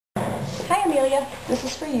Hi Amelia, this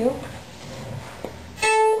is for you.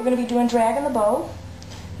 We're going to be doing Draggin the Bow.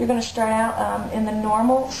 You're going to start out in the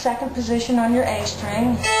normal second position on your A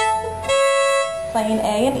string, playing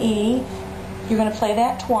A and E. You're going to play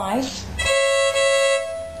that twice.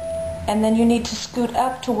 And then you need to scoot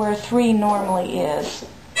up to where 3 normally is.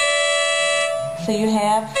 So you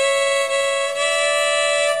have,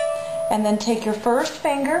 and then take your first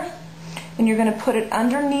finger and you're going to put it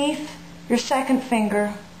underneath your second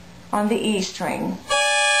finger on the E string,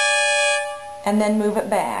 and then move it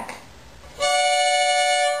back.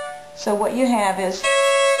 So what you have is,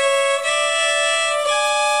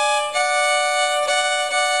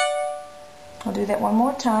 I'll do that one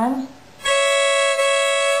more time.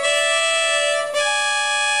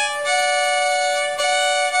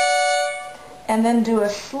 And then do a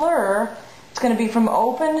slur. It's going to be from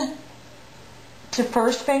open to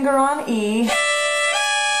first finger on E.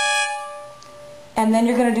 And then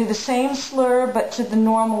you're going to do the same slur but to the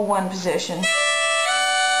normal 1 position.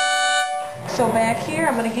 So back here,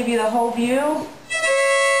 I'm going to give you the whole view.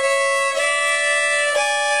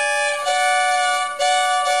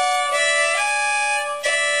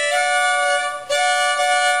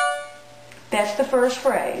 That's the first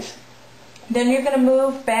phrase. Then you're going to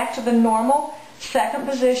move back to the normal second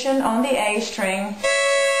position on the A string.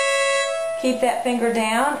 Keep that finger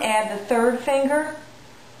down, add the third finger,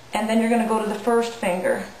 and then you're going to go to the first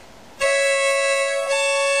finger.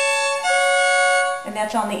 And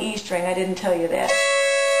that's on the E string, I didn't tell you that.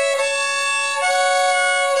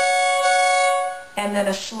 And then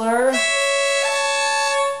a slur,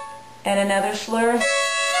 and another slur.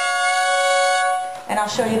 And I'll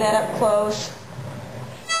show you that up close.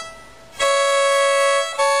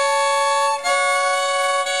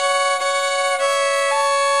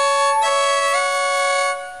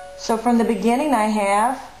 So from the beginning I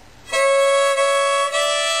have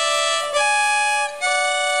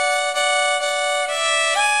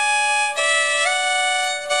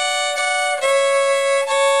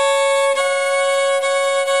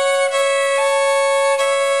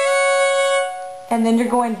and then you're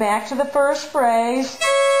going back to the first phrase.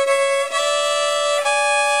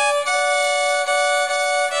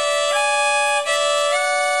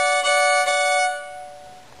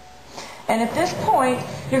 And at this point,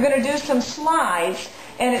 you're going to do some slides,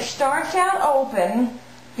 and it starts out open.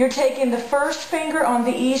 You're taking the first finger on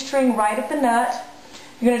the E string right at the nut.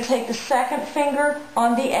 You're going to take the second finger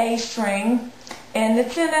on the A string, and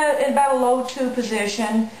it's in about a low 2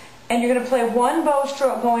 position. And you're going to play 1 bow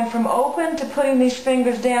stroke going from open to putting these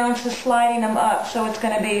fingers down to sliding them up. So it's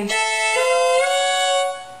going to be,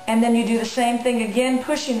 and then you do the same thing again,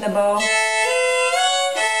 pushing the bow.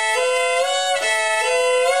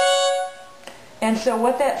 And so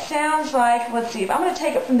what that sounds like, let's see, if I'm going to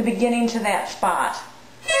take it from the beginning to that spot.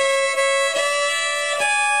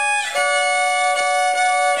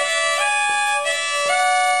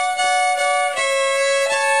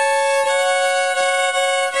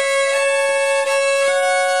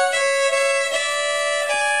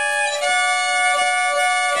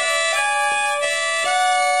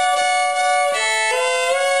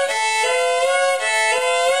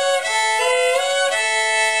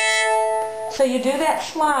 So you do that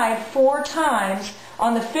slide 4 times.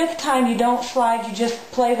 On the 5th time you don't slide, you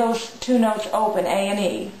just play those 2 notes open, A and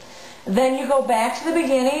E. Then you go back to the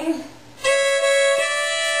beginning.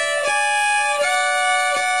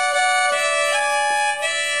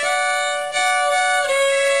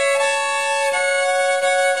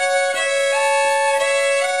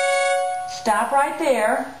 Stop right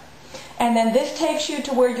there. And then this takes you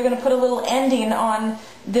to where you're going to put a little ending on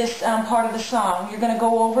this part of the song. You're going to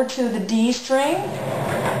go over to the D string.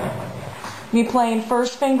 You're playing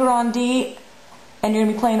first finger on D, and you're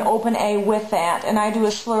going to be playing open A with that. And I do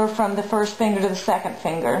a slur from the first finger to the second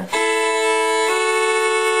finger.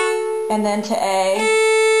 And then to A.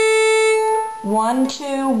 1,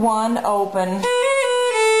 2, 1, open.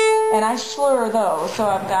 And I slur those, so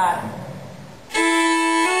I've got.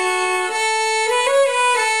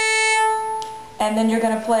 And then you're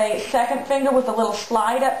going to play second finger with a little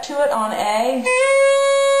slide up to it on A,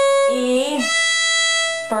 E,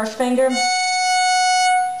 first finger.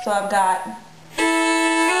 So I've got.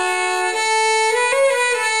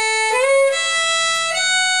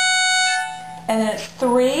 And then it's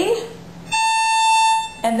 3,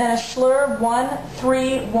 and then a slur, 1,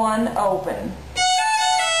 3, 1, open.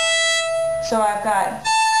 So I've got.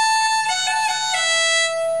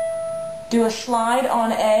 Do a slide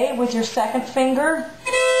on A with your second finger.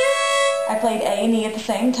 I played A and E at the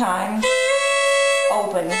same time.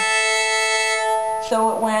 Open.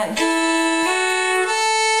 So it went.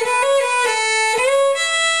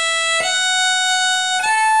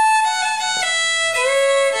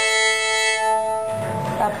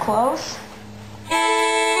 goes.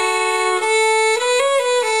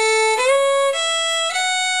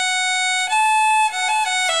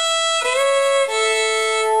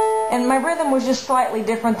 And my rhythm was just slightly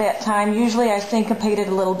different that time. Usually I syncopated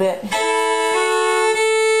a little bit.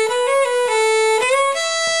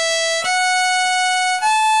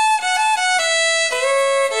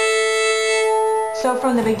 So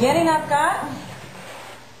from the beginning I've got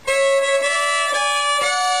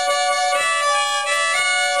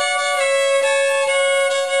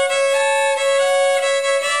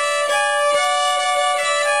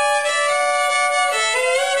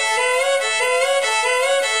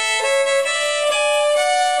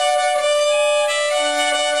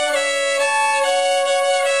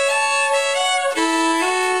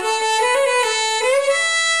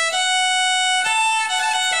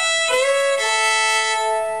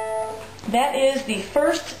that is the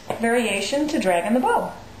first variation to Draggin the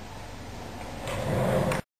Bow.